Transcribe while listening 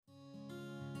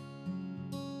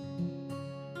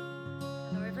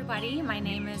everybody. My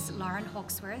name is Lauren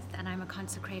Hawksworth, and I'm a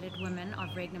consecrated woman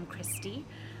of Regnum Christi.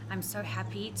 I'm so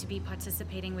happy to be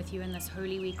participating with you in this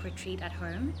Holy Week retreat at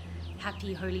home.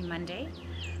 Happy Holy Monday.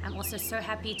 I'm also so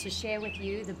happy to share with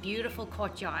you the beautiful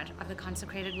courtyard of the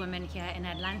Consecrated Women here in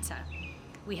Atlanta.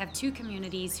 We have two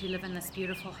communities who live in this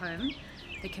beautiful home.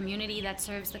 The community that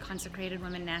serves the Consecrated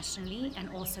Women nationally, and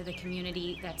also the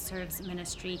community that serves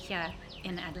ministry here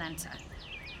in Atlanta.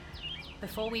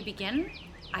 Before we begin,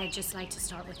 I'd just like to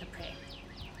start with a prayer.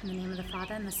 In the name of the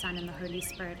Father, and the Son, and the Holy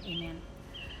Spirit, amen.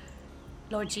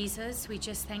 Lord Jesus, we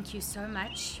just thank you so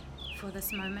much for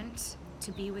this moment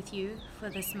to be with you, for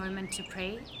this moment to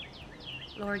pray.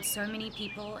 Lord, so many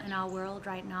people in our world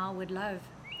right now would love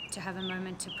to have a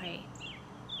moment to pray,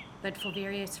 but for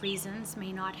various reasons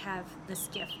may not have this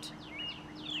gift.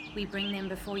 We bring them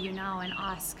before you now and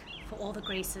ask for all the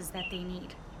graces that they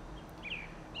need.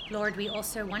 Lord, we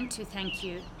also want to thank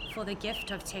you for the gift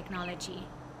of technology,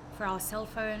 for our cell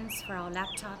phones, for our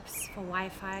laptops, for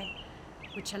Wi-Fi,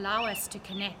 which allow us to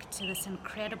connect to this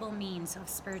incredible means of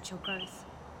spiritual growth.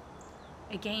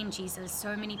 Again, Jesus,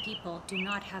 so many people do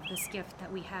not have this gift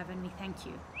that we have, and we thank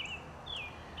you.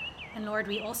 And Lord,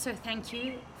 we also thank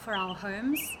you for our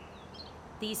homes,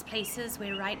 these places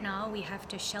where right now we have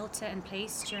to shelter in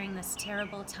place during this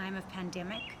terrible time of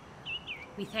pandemic.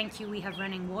 We thank you we have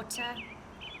running water,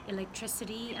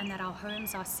 electricity, and that our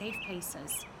homes are safe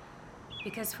places.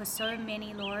 Because for so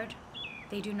many, Lord,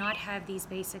 they do not have these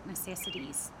basic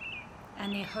necessities,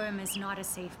 and their home is not a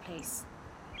safe place.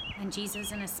 And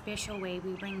Jesus, in a special way,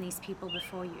 we bring these people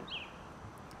before you.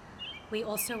 We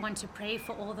also want to pray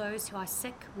for all those who are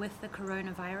sick with the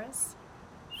coronavirus,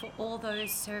 for all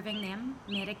those serving them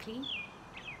medically,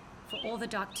 for all the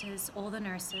doctors, all the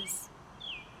nurses.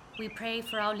 We pray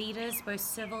for our leaders, both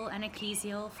civil and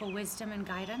ecclesial, for wisdom and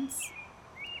guidance.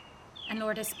 And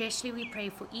Lord, especially we pray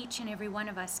for each and every one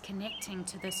of us connecting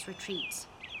to this retreat.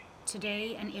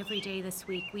 Today and every day this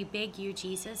week, we beg you,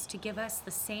 Jesus, to give us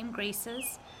the same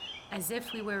graces as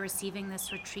if we were receiving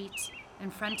this retreat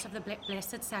in front of the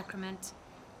Blessed Sacrament,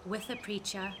 with a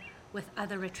preacher, with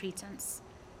other retreatants.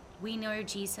 We know,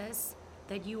 Jesus,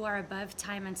 that you are above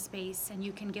time and space, and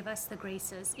you can give us the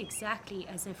graces exactly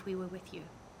as if we were with you.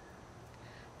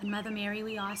 And Mother Mary,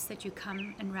 we ask that you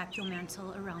come and wrap your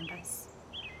mantle around us.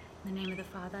 In the name of the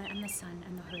Father, and the Son,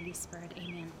 and the Holy Spirit,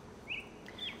 amen.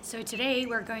 So today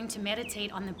we're going to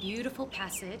meditate on the beautiful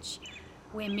passage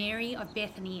where Mary of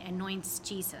Bethany anoints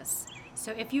Jesus.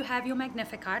 So if you have your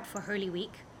Magnificat for Holy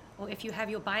Week, or if you have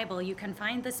your Bible, you can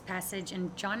find this passage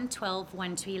in John 12,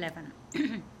 1 to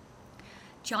 11.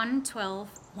 John 12,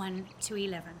 1 to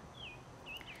 11.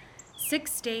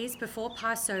 6 days before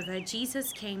Passover,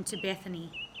 Jesus came to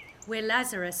Bethany, where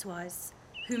Lazarus was,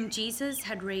 whom Jesus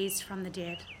had raised from the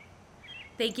dead.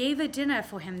 They gave a dinner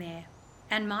for him there,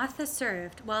 and Martha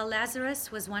served, while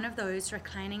Lazarus was one of those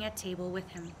reclining at table with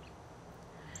him.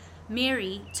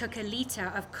 Mary took a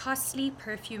liter of costly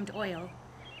perfumed oil,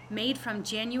 made from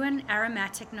genuine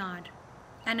aromatic nard,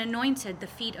 and anointed the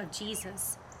feet of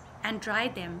Jesus, and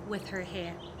dried them with her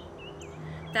hair.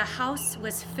 The house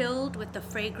was filled with the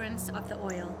fragrance of the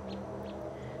oil.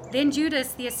 Then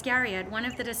Judas the Iscariot, one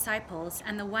of the disciples,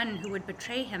 and the one who would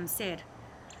betray him, said,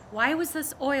 "Why was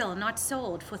this oil not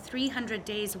sold for 300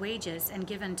 days' wages and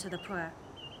given to the poor?"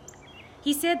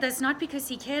 He said this not because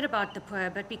he cared about the poor,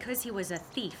 but because he was a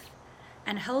thief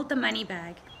and held the money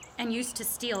bag and used to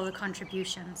steal the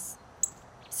contributions.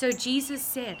 So Jesus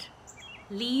said,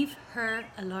 "Leave her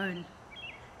alone.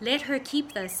 Let her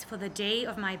keep this for the day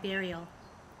of my burial.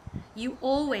 You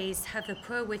always have the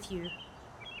poor with you,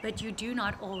 but you do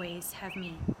not always have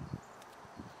me."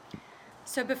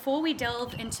 So before we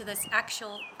delve into this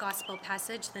actual gospel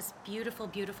passage, this beautiful,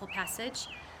 beautiful passage,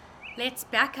 let's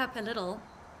back up a little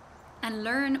and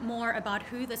learn more about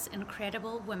who this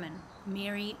incredible woman,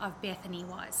 Mary of Bethany,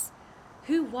 was.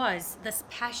 Who was this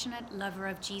passionate lover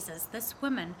of Jesus, this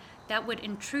woman that would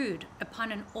intrude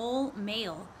upon an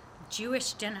all-male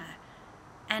Jewish dinner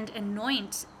and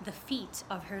anoint the feet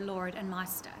of her Lord and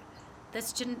Master?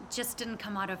 This just didn't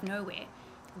come out of nowhere.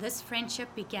 This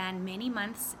friendship began many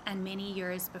months and many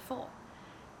years before.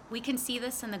 We can see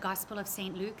this in the Gospel of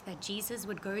St. Luke, that Jesus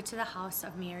would go to the house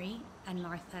of Mary and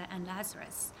Martha and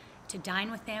Lazarus to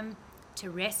dine with them, to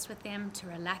rest with them, to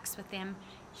relax with them.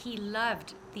 He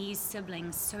loved these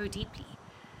siblings so deeply.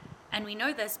 And we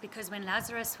know this because when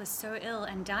Lazarus was so ill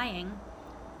and dying,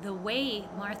 the way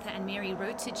Martha and Mary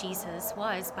wrote to Jesus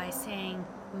was by saying,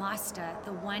 "Master,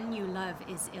 the one you love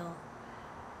is ill."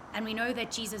 And we know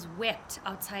that Jesus wept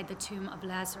outside the tomb of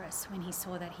Lazarus when he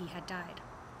saw that he had died.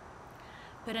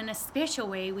 But in a special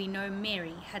way, we know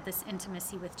Mary had this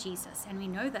intimacy with Jesus. And we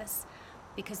know this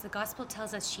because the gospel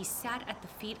tells us she sat at the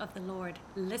feet of the Lord,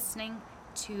 listening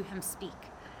to him speak.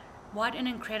 What an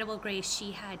incredible grace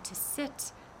she had to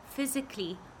sit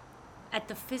physically at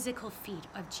the physical feet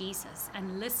of Jesus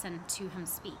and listen to him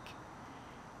speak.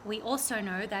 We also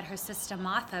know that her sister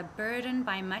Martha, burdened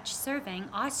by much serving,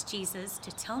 asked Jesus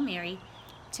to tell Mary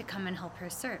to come and help her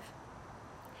serve.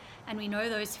 And we know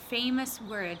those famous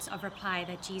words of reply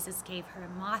that Jesus gave her: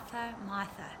 Martha,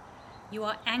 Martha, you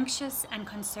are anxious and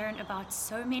concerned about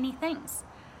so many things,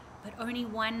 but only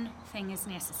one thing is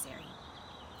necessary.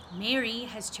 Mary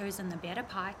has chosen the better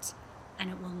part, and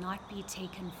it will not be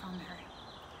taken from her.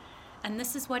 And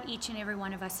this is what each and every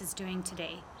one of us is doing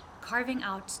today, carving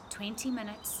out 20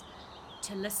 minutes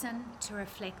to listen, to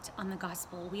reflect on the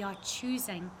gospel. We are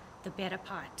choosing the better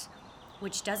part,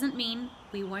 which doesn't mean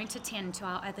we won't attend to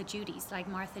our other duties like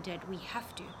Martha did. We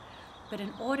have to. But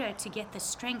in order to get the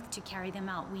strength to carry them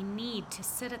out, we need to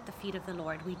sit at the feet of the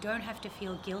Lord. We don't have to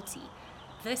feel guilty.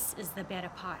 This is the better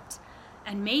part.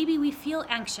 And maybe we feel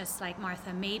anxious like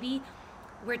Martha. Maybe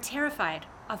we're terrified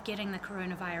of getting the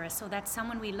coronavirus, or that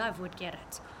someone we love would get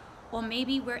it. Or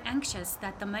maybe we're anxious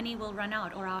that the money will run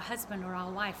out, or our husband or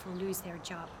our wife will lose their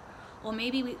job. Or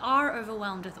maybe we are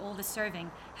overwhelmed with all the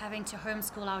serving, having to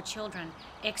homeschool our children,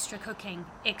 extra cooking,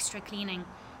 extra cleaning,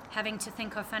 having to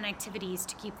think of fun activities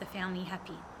to keep the family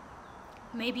happy.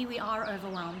 Maybe we are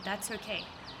overwhelmed. That's okay.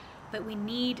 But we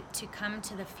need to come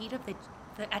to the feet of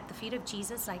at the feet of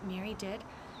Jesus, like Mary did,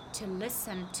 to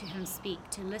listen to him speak,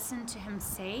 to listen to him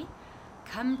say,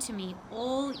 "Come to me,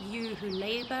 all you who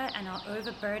labor and are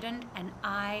overburdened, and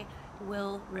I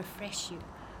will refresh you."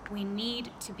 We need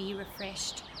to be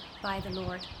refreshed by the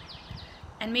Lord.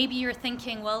 And maybe you're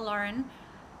thinking, well, Lauren,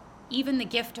 even the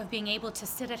gift of being able to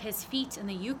sit at his feet in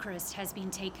the Eucharist has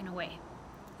been taken away.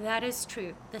 That is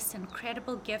true. This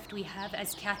incredible gift we have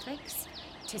as Catholics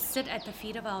to sit at the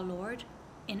feet of our Lord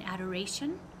in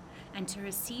adoration and to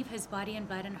receive his body and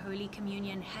blood in Holy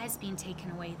Communion has been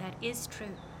taken away. That is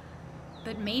true.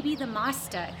 But maybe the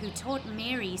Master who taught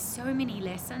Mary so many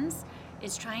lessons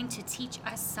is trying to teach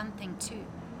us something too.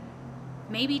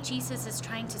 Maybe Jesus is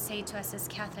trying to say to us as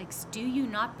Catholics, do you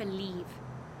not believe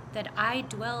that I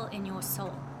dwell in your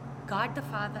soul, God the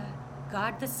Father,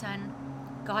 God the Son,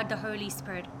 God the Holy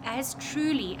Spirit, as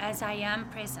truly as I am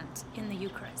present in the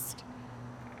Eucharist?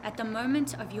 At the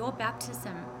moment of your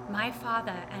baptism, my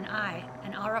Father and I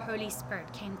and our Holy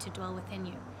Spirit came to dwell within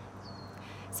you.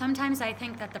 Sometimes I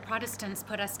think that the Protestants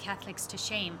put us Catholics to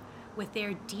shame with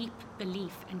their deep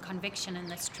belief and conviction in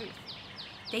this truth.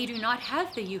 They do not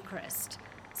have the Eucharist,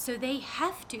 so they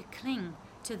have to cling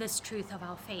to this truth of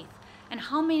our faith. And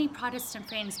how many Protestant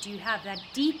friends do you have that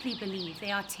deeply believe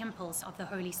they are temples of the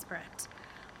Holy Spirit?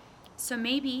 So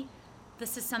maybe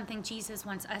this is something Jesus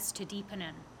wants us to deepen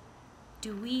in.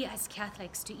 Do we as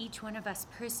Catholics, do each one of us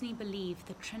personally believe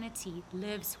the Trinity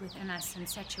lives within us in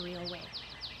such a real way?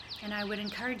 And I would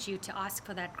encourage you to ask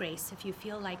for that grace if you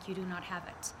feel like you do not have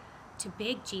it, to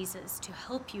beg Jesus to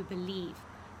help you believe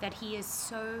that he is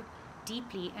so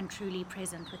deeply and truly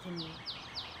present within you.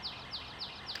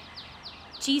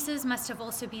 Jesus must have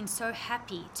also been so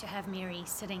happy to have Mary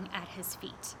sitting at his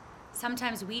feet.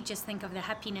 Sometimes we just think of the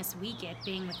happiness we get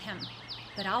being with him,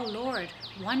 but our Lord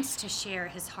wants to share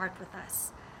his heart with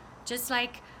us. Just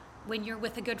like when you're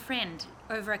with a good friend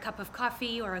over a cup of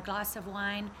coffee or a glass of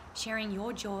wine, sharing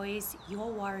your joys,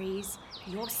 your worries,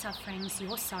 your sufferings,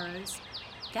 your sorrows.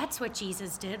 That's what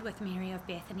Jesus did with Mary of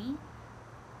Bethany.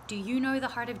 Do you know the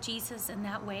heart of Jesus in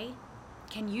that way?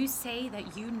 Can you say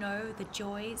that you know the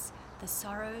joys, the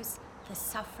sorrows, the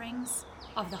sufferings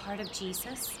of the heart of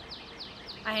Jesus?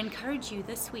 I encourage you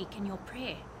this week in your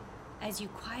prayer, as you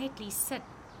quietly sit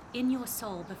in your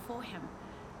soul before him,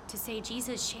 to say,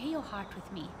 Jesus, share your heart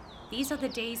with me. These are the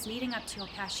days leading up to your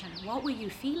passion. What were you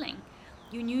feeling?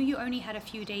 You knew you only had a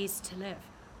few days to live.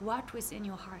 What was in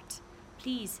your heart?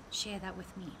 Please share that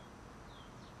with me.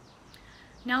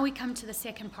 Now we come to the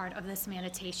second part of this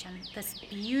meditation, this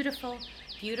beautiful,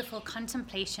 beautiful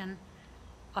contemplation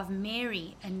of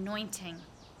Mary anointing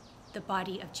the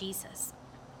body of Jesus.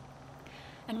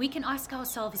 And we can ask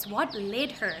ourselves, what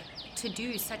led her to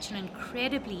do such an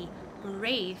incredibly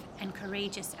brave and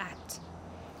courageous act?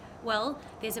 Well,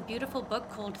 there's a beautiful book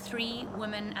called Three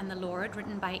Women and the Lord,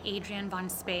 written by Adrienne von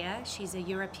Speyer. She's a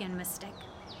European mystic.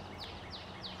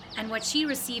 And what she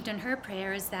received in her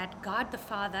prayer is that God the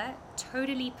Father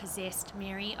totally possessed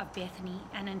Mary of Bethany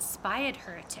and inspired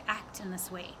her to act in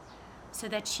this way, so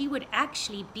that she would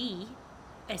actually be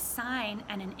a sign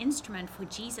and an instrument for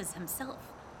Jesus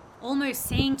himself, almost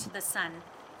saying to the Son,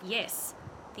 yes,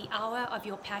 the hour of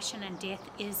your passion and death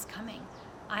is coming.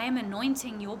 I am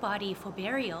anointing your body for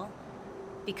burial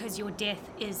because your death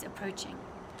is approaching.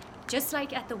 Just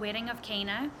like at the wedding of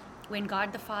Cana, when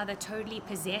God the Father totally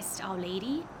possessed Our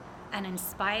Lady and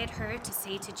inspired her to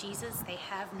say to Jesus, "They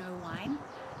have no wine."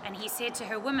 And he said to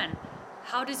her, "Woman,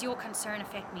 how does your concern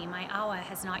affect me? My hour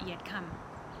has not yet come."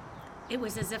 It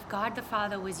was as if God the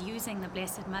Father was using the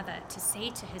Blessed Mother to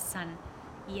say to his son,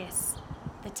 "Yes,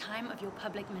 the time of your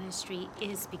public ministry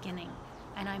is beginning,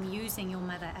 and I'm using your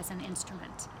mother as an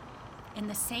instrument." In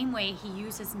the same way, he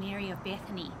uses Mary of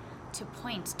Bethany to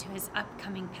point to his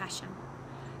upcoming passion.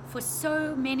 For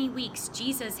so many weeks,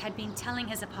 Jesus had been telling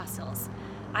his apostles,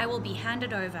 "I will be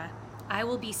handed over, I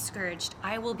will be scourged,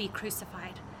 I will be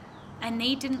crucified." And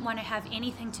they didn't want to have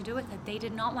anything to do with it. They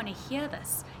did not want to hear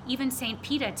this. Even St.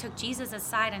 Peter took Jesus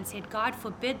aside and said, "God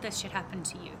forbid this should happen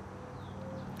to you."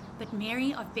 But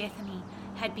Mary of Bethany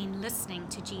had been listening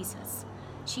to Jesus.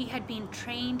 She had been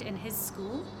trained in his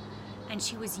school, and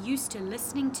she was used to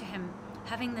listening to him,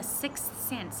 having the sixth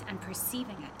sense and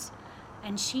perceiving it.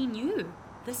 And she knew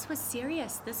this was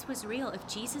serious, this was real. If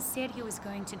Jesus said he was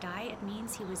going to die, it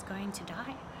means he was going to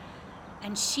die.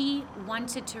 And she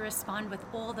wanted to respond with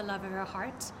all the love of her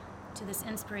heart to this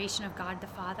inspiration of God the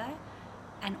Father,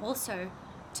 and also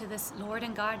to this Lord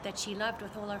and God that she loved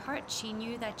with all her heart. She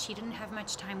knew that she didn't have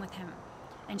much time with him,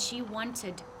 and she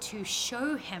wanted to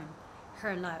show him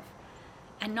her love.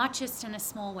 And not just in a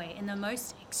small way, in the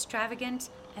most extravagant,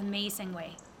 amazing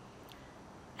way.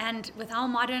 And with our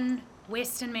modern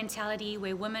Western mentality,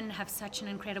 where women have such an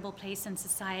incredible place in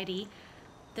society,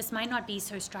 this might not be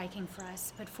so striking for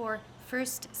us. But for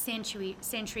first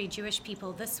century Jewish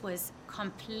people, this was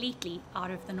completely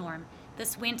out of the norm.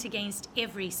 This went against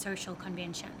every social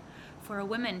convention. For a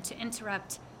woman to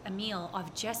interrupt a meal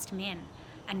of just men,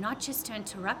 and not just to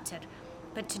interrupt it,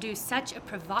 but to do such a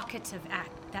provocative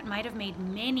act that might have made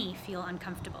many feel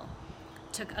uncomfortable,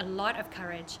 took a lot of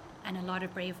courage and a lot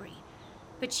of bravery.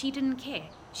 But she didn't care.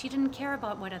 She didn't care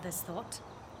about what others thought.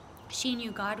 She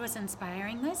knew God was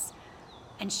inspiring this,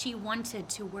 and she wanted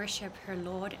to worship her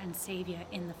Lord and Savior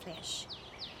in the flesh.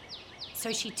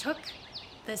 So she took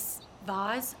this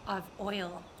vase of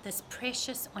oil, this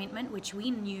precious ointment, which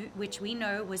we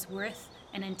know was worth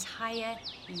an entire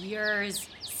year's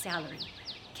salary.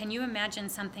 Can you imagine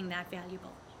something that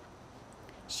valuable?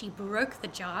 She broke the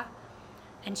jar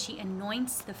and she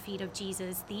anoints the feet of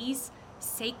Jesus, these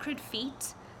sacred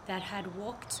feet that had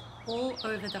walked all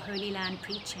over the Holy Land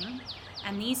preaching,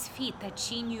 and these feet that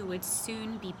she knew would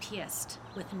soon be pierced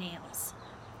with nails.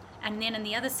 And then in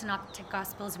the other synoptic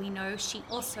gospels, we know she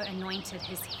also anointed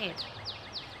his head,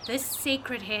 this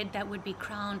sacred head that would be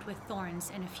crowned with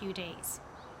thorns in a few days.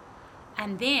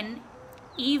 And then,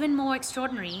 even more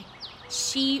extraordinary,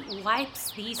 she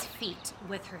wipes these feet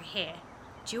with her hair.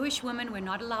 Jewish women were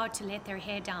not allowed to let their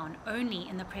hair down, only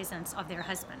in the presence of their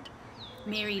husband.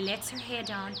 Mary lets her hair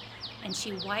down and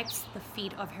she wipes the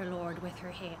feet of her Lord with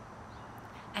her hair.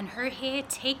 And her hair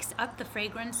takes up the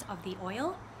fragrance of the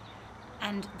oil,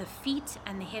 and the feet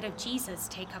and the head of Jesus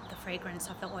take up the fragrance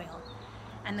of the oil.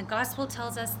 And the gospel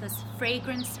tells us this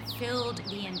fragrance filled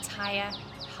the entire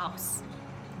house.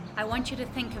 I want you to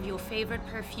think of your favorite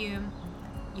perfume,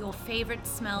 your favorite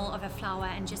smell of a flower,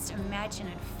 and just imagine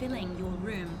it filling your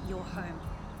room, your home.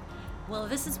 Well,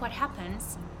 this is what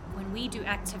happens when we do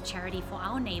acts of charity for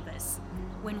our neighbors,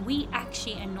 when we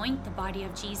actually anoint the body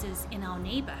of Jesus in our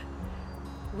neighbor.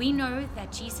 We know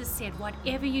that Jesus said,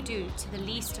 "Whatever you do to the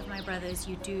least of my brothers,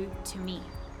 you do to me."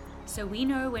 So we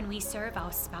know when we serve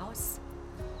our spouse,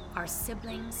 our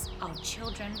siblings, our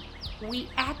children, we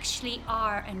actually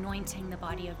are anointing the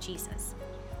body of Jesus.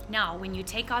 Now, when you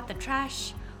take out the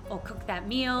trash, or cook that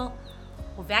meal,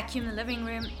 or vacuum the living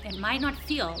room, it might not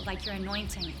feel like you're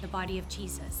anointing the body of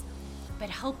Jesus. But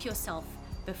help yourself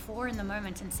before in the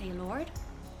moment and say, "Lord,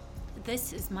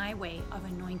 this is my way of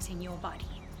anointing your body.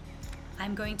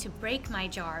 I'm going to break my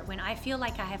jar. When I feel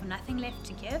like I have nothing left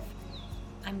to give,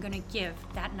 I'm going to give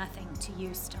that nothing to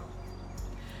you still."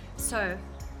 So,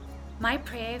 my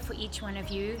prayer for each one of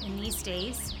you in these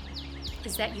days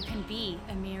is that you can be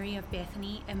a Mary of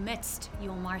Bethany amidst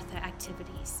your Martha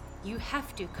activities. You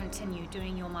have to continue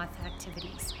doing your Martha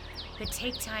activities, but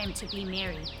take time to be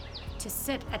Mary, to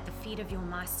sit at the feet of your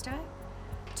Master,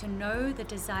 to know the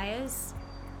desires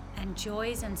and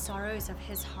joys and sorrows of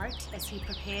his heart as he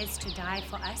prepares to die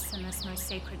for us in this most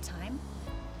sacred time.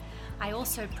 I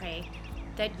also pray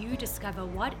that you discover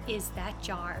what is that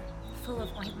jar full of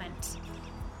ointment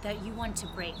that you want to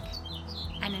break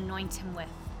and anoint him with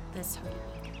this Holy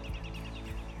Week.